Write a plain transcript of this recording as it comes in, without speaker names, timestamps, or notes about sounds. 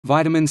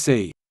Vitamin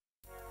C.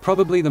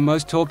 Probably the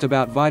most talked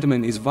about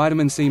vitamin is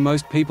vitamin C.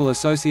 Most people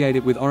associate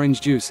it with orange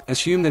juice,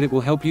 assume that it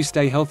will help you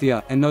stay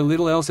healthier, and know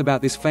little else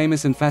about this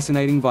famous and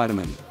fascinating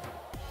vitamin.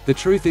 The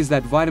truth is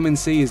that vitamin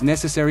C is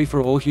necessary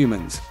for all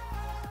humans.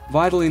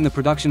 Vital in the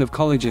production of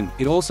collagen,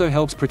 it also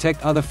helps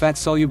protect other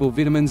fat-soluble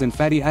vitamins and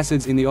fatty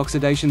acids in the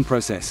oxidation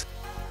process.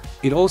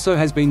 It also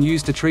has been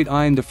used to treat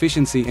iron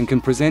deficiency and can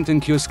prevent and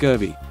cure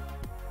scurvy.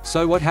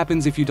 So what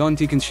happens if you don't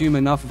consume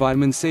enough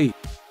vitamin C?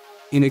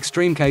 In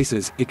extreme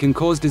cases, it can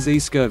cause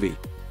disease scurvy.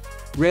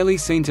 Rarely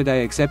seen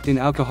today except in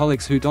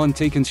alcoholics who don't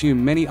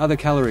consume many other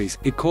calories,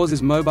 it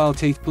causes mobile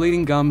teeth,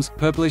 bleeding gums,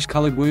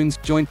 purplish-colored wounds,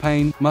 joint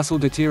pain, muscle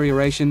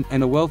deterioration,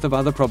 and a wealth of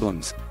other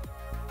problems.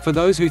 For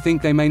those who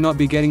think they may not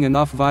be getting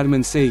enough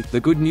vitamin C,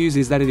 the good news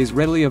is that it is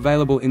readily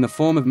available in the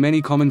form of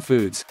many common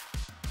foods.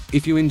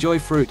 If you enjoy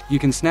fruit, you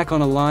can snack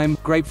on a lime,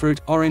 grapefruit,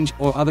 orange,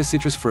 or other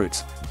citrus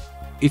fruits.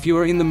 If you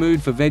are in the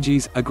mood for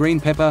veggies, a green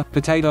pepper,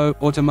 potato,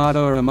 or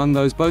tomato are among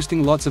those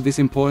boasting lots of this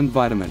important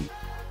vitamin.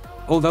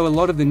 Although a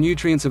lot of the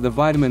nutrients of the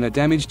vitamin are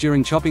damaged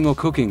during chopping or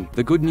cooking,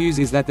 the good news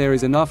is that there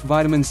is enough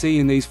vitamin C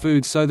in these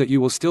foods so that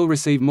you will still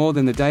receive more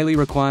than the daily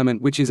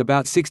requirement, which is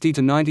about 60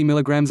 to 90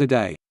 milligrams a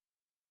day.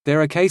 There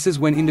are cases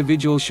when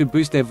individuals should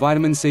boost their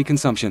vitamin C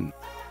consumption.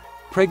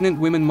 Pregnant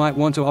women might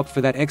want to opt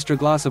for that extra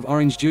glass of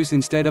orange juice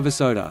instead of a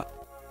soda.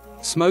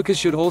 Smokers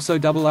should also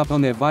double up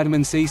on their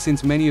vitamin C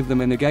since many of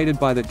them are negated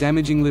by that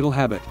damaging little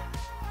habit.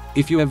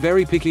 If you are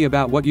very picky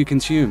about what you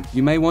consume,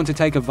 you may want to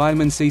take a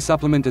vitamin C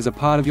supplement as a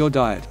part of your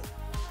diet.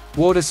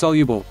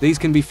 Water-soluble, these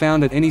can be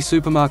found at any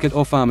supermarket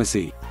or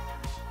pharmacy.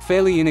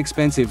 Fairly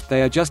inexpensive,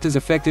 they are just as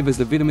effective as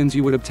the vitamins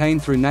you would obtain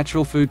through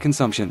natural food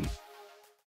consumption.